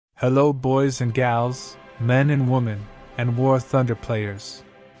Hello boys and gals, men and women, and War Thunder players.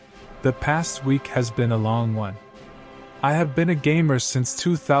 The past week has been a long one. I have been a gamer since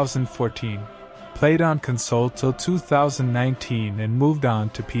 2014, played on console till 2019 and moved on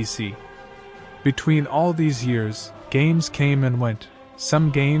to PC. Between all these years, games came and went.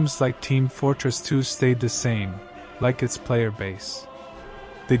 Some games like Team Fortress 2 stayed the same, like its player base.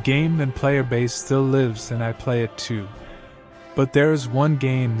 The game and player base still lives and I play it too. But there is one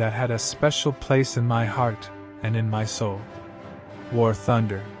game that had a special place in my heart and in my soul. War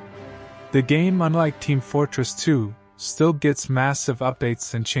Thunder. The game, unlike Team Fortress 2, still gets massive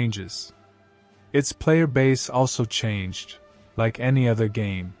updates and changes. Its player base also changed, like any other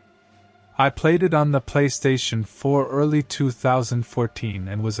game. I played it on the PlayStation 4 early 2014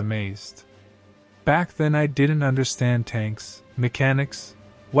 and was amazed. Back then I didn't understand tanks, mechanics,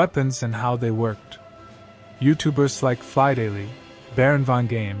 weapons and how they worked. YouTubers like FlyDaily, Baron Von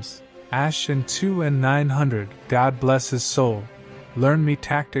Games, Ash and 2 and 900, God bless his soul, learned me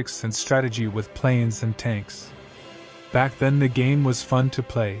tactics and strategy with planes and tanks. Back then the game was fun to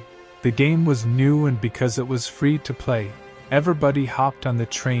play. The game was new and because it was free to play, everybody hopped on the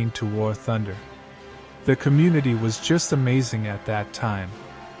train to War Thunder. The community was just amazing at that time.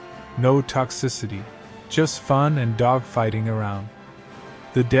 No toxicity, just fun and dogfighting around.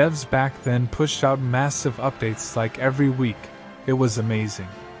 The devs back then pushed out massive updates like every week. It was amazing.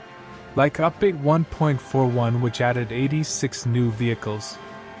 Like update 1.41 which added 86 new vehicles.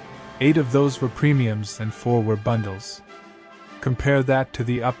 8 of those were premiums and 4 were bundles. Compare that to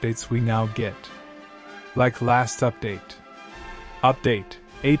the updates we now get. Like last update. Update,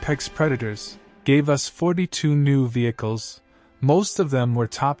 Apex Predators, gave us 42 new vehicles. Most of them were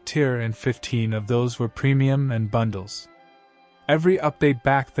top tier and 15 of those were premium and bundles. Every update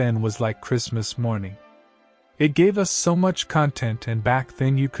back then was like Christmas morning. It gave us so much content and back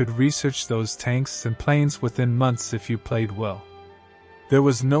then you could research those tanks and planes within months if you played well. There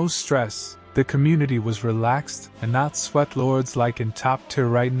was no stress, the community was relaxed and not sweat lords like in top tier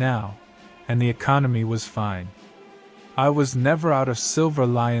right now, and the economy was fine. I was never out of silver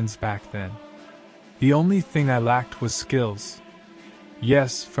lions back then. The only thing I lacked was skills.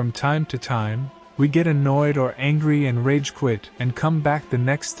 Yes, from time to time, we get annoyed or angry and rage quit and come back the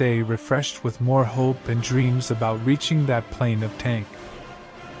next day refreshed with more hope and dreams about reaching that plane of tank.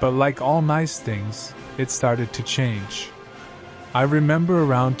 But like all nice things, it started to change. I remember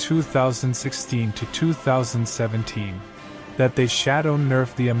around 2016 to 2017 that they shadow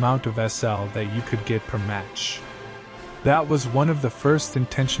nerfed the amount of SL that you could get per match. That was one of the first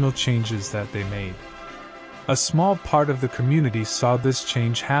intentional changes that they made. A small part of the community saw this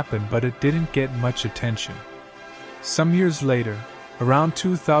change happen but it didn't get much attention. Some years later, around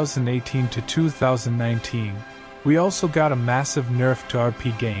 2018 to 2019, we also got a massive nerf to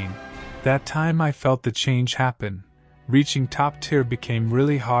RP game. That time I felt the change happen. Reaching top tier became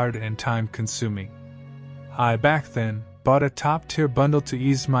really hard and time consuming. I back then bought a top tier bundle to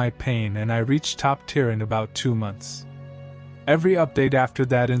ease my pain and I reached top tier in about 2 months. Every update after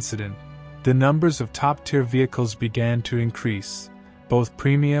that incident, the numbers of top-tier vehicles began to increase, both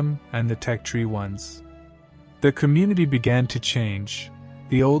premium and the tech tree ones. The community began to change.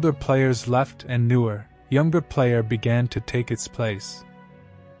 The older players left and newer, younger player began to take its place.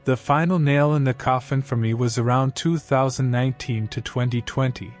 The final nail in the coffin for me was around 2019 to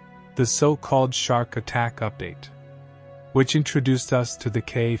 2020, the so-called Shark Attack update, which introduced us to the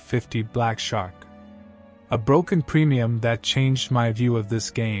K50 Black Shark. A broken premium that changed my view of this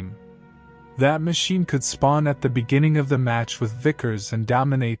game. That machine could spawn at the beginning of the match with Vickers and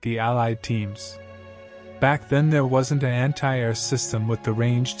dominate the allied teams. Back then there wasn't an anti-air system with the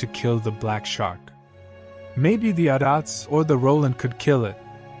range to kill the Black Shark. Maybe the Adats or the Roland could kill it,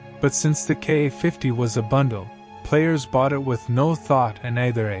 but since the K50 was a bundle, players bought it with no thought and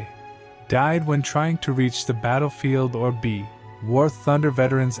either A. died when trying to reach the battlefield or B. War Thunder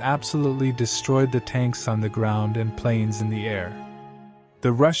veterans absolutely destroyed the tanks on the ground and planes in the air.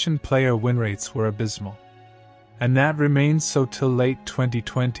 The Russian player win rates were abysmal. And that remained so till late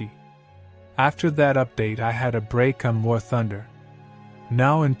 2020. After that update I had a break on War Thunder.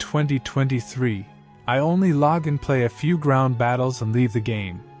 Now in 2023, I only log and play a few ground battles and leave the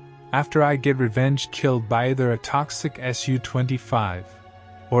game, after I get revenge killed by either a toxic Su-25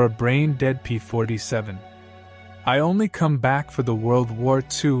 or a brain-dead P-47. I only come back for the World War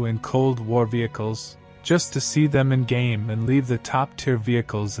II and Cold War vehicles, just to see them in game and leave the top-tier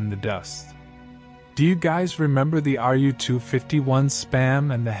vehicles in the dust. Do you guys remember the RU-251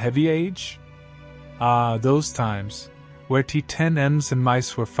 spam and the heavy age? Ah, those times, where T-10Ms and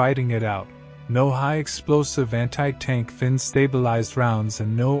mice were fighting it out, No high-explosive anti-tank fin-stabilized rounds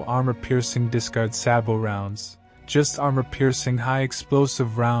and no armor-piercing discard sabo rounds, just armor-piercing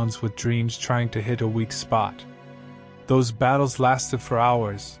high-explosive rounds with dreams trying to hit a weak spot. Those battles lasted for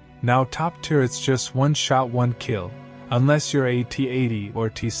hours. Now top tier it's just one shot one kill, unless you're a T80 or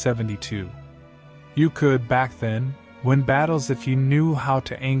T72. You could, back then, win battles if you knew how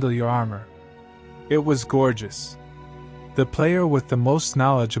to angle your armor. It was gorgeous. The player with the most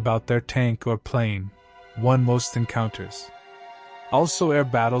knowledge about their tank or plane won most encounters. Also, air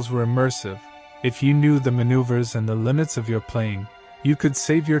battles were immersive. If you knew the maneuvers and the limits of your plane, you could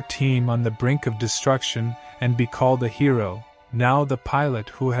save your team on the brink of destruction and be called a hero. Now the pilot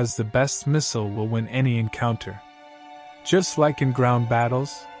who has the best missile will win any encounter. Just like in ground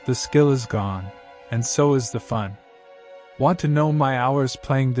battles, the skill is gone, and so is the fun. Want to know my hours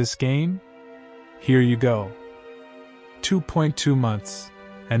playing this game? Here you go. 2.2 months,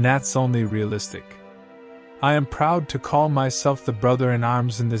 and that's only realistic. I am proud to call myself the brother in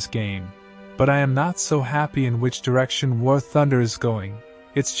arms in this game, but I am not so happy in which direction War Thunder is going.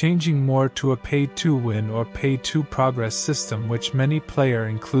 It's changing more to a pay-to-win or pay-to-progress system which many players,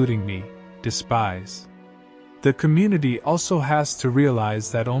 including me, despise. The community also has to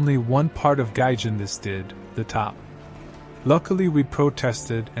realize that only one part of Gaijin this did, the top. Luckily we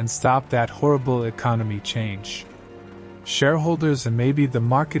protested and stopped that horrible economy change. Shareholders and maybe the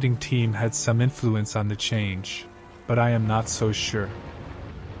marketing team had some influence on the change, but I am not so sure.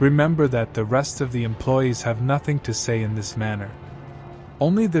 Remember that the rest of the employees have nothing to say in this manner.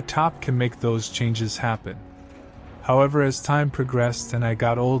 Only the top can make those changes happen. However, as time progressed and I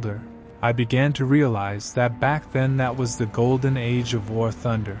got older, I began to realize that back then that was the golden age of War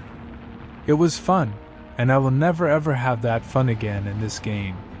Thunder. It was fun, and I will never ever have that fun again in this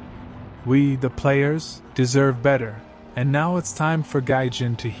game. We, the players, deserve better, and now it's time for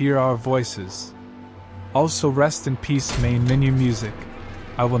Gaijin to hear our voices. Also rest in peace main menu music,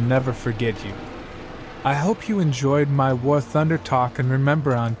 I will never forget you. I hope you enjoyed my War Thunder talk, and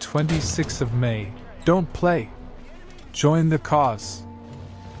remember on 26th of May, don't play. Join the cause.